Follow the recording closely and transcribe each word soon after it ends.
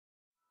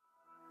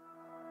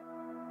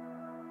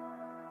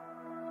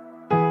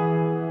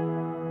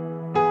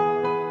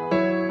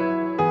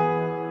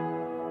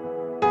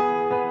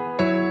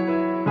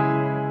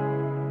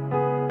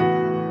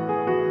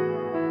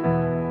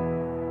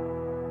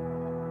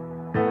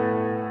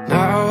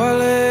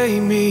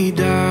me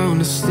down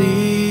to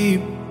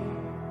sleep.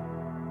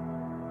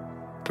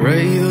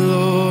 Pray the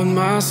Lord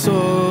my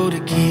soul to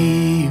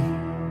keep.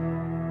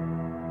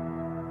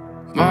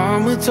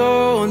 Mama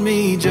told me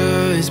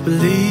just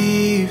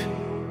believe.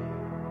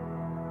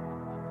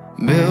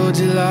 Build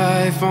your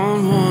life on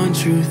one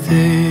true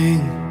thing.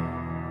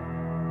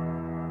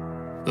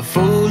 The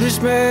foolish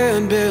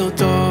man built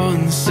on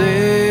the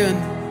sand.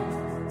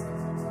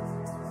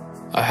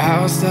 A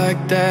house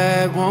like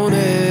that won't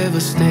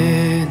ever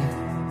stand.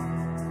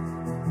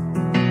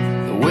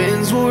 The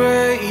winds will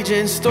rage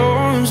and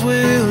storms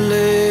will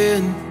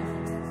end,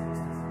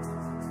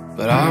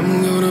 but I'm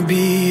gonna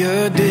be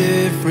a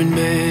different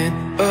man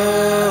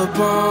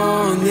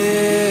upon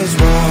this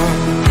rock.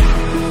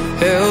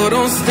 Hell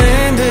don't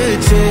stand a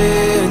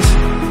chance.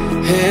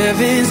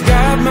 Heaven's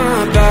got my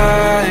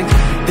back.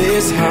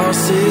 This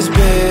house is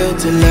built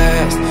to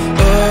last.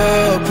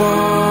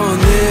 Upon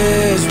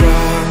this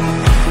rock,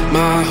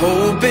 my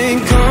hope and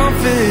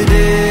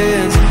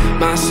confidence,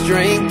 my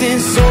strength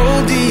and soul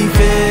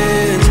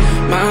defense.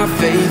 My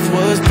faith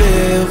was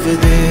built for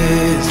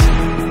this.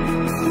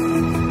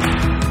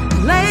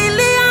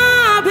 Lately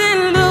I've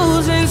been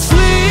losing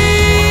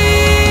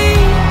sleep,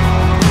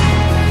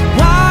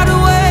 wide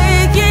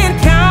awake and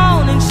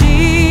counting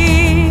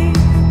sheep.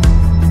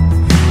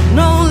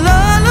 No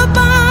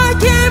lullaby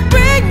can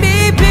bring me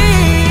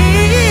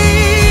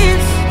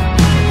peace.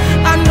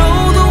 I know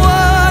the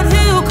one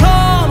who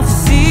comes to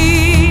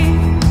see.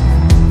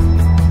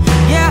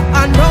 Yeah,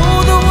 I know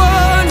the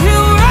one who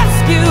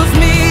rescues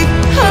me.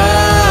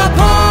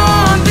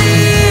 Upon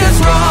this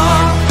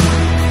rock,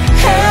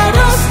 hell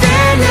don't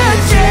stand a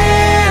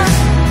chance.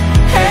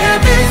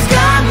 Heaven's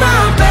got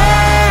my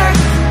back.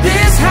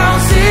 This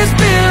house is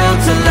built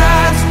to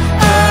last.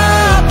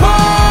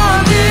 Upon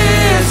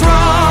this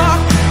rock,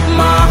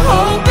 my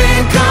hope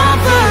and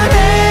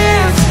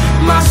confidence,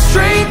 my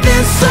strength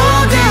and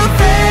soul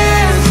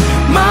defense.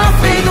 My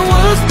faith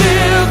was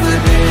built for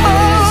this.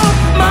 Oh,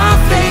 my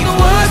faith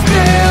was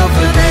built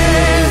for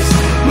this.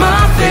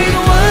 My faith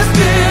was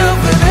built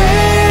for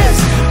this.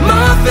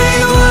 My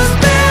faith was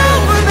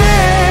built for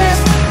this.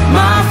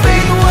 My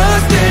faith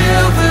was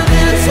built for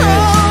this.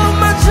 Oh,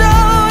 my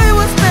joy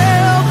was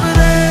built for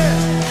this.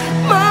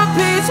 My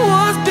peace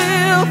was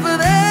built for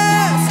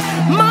this.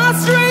 My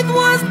strength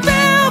was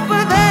built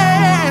for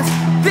this.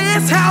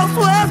 This house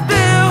was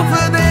built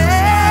for this.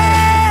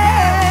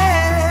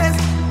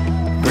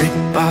 Brick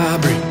by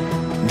brick,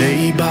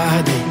 day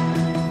by day,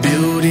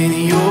 building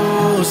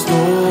your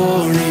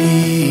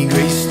story.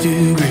 Grace to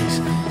grace,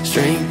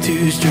 strength to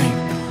strength,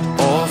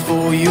 all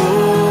for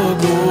your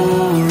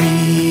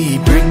glory.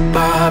 Brick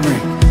by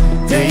brick,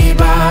 day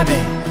by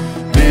day,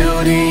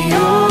 building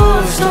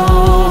your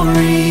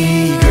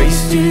story.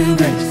 Grace to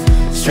grace,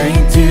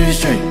 strength to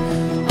strength,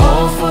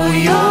 all for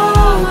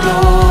your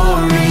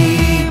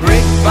glory.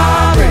 Brick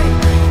by brick,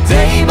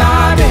 day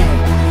by day,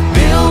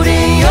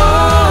 building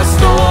your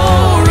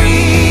story.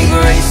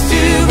 Grace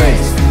to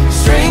grace,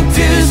 strength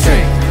to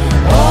strength,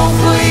 all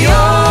for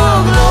your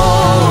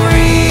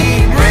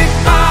glory. Brick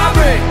by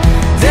brick,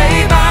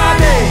 day by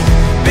day,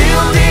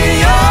 building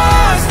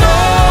your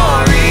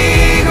story.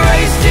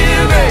 Grace to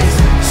grace,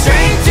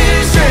 strength to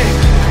strength,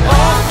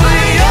 all for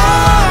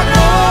your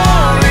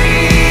glory.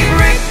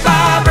 Brick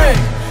by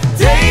brick,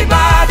 day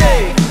by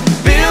day,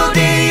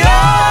 building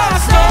your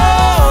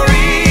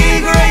story.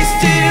 Grace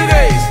to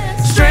grace,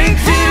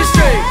 strength to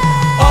strength,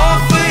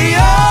 all for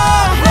your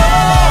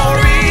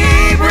glory.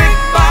 Brick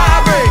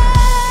by brick,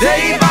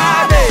 day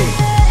by day,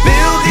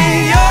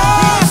 building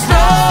your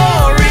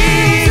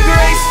story.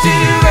 Grace to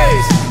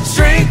grace,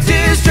 strength to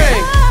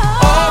strength,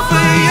 all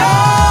for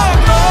your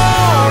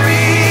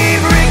glory.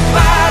 Brick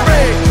by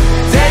brick,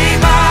 day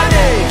by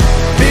day,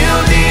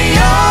 building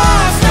your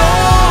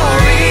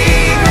story.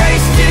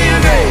 Grace to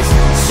grace,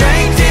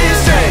 strength to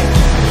strength,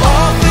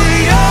 all for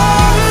your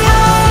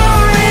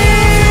glory.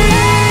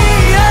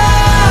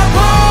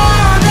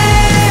 Upon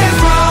this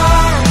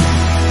rock,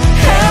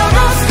 hell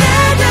don't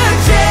stand a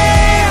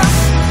chance.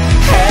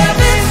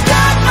 Heaven's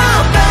got my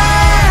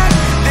back.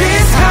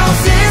 This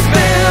house is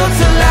built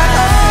to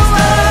last.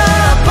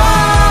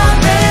 Upon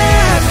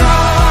this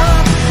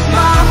rock,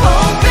 my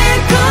hope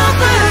and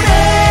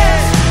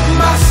confidence,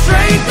 my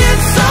strength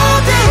and soul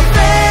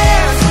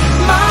defense.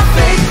 My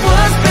faith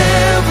was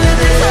built for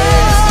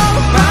this.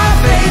 My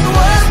faith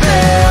was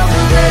built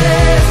for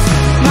this.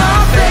 My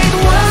faith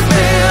was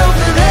built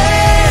for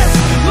this.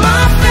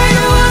 My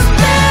faith was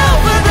built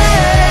for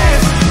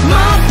this.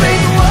 My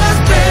faith was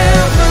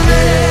built for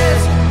this.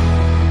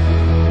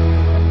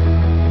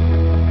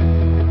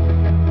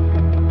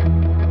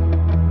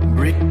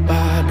 Brick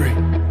by brick,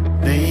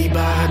 day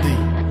by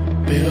day,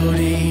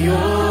 building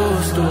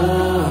your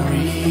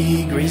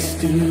story. Grace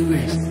to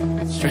grace,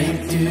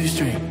 strength to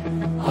strength,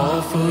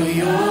 all for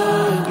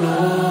your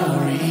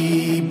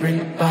glory.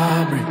 Brick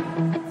by brick,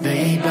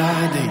 day by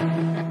day,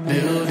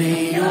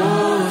 building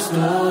your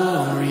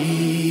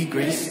story.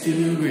 Grace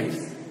to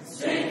grace,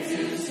 strength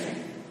to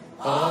strength,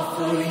 all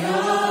for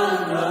your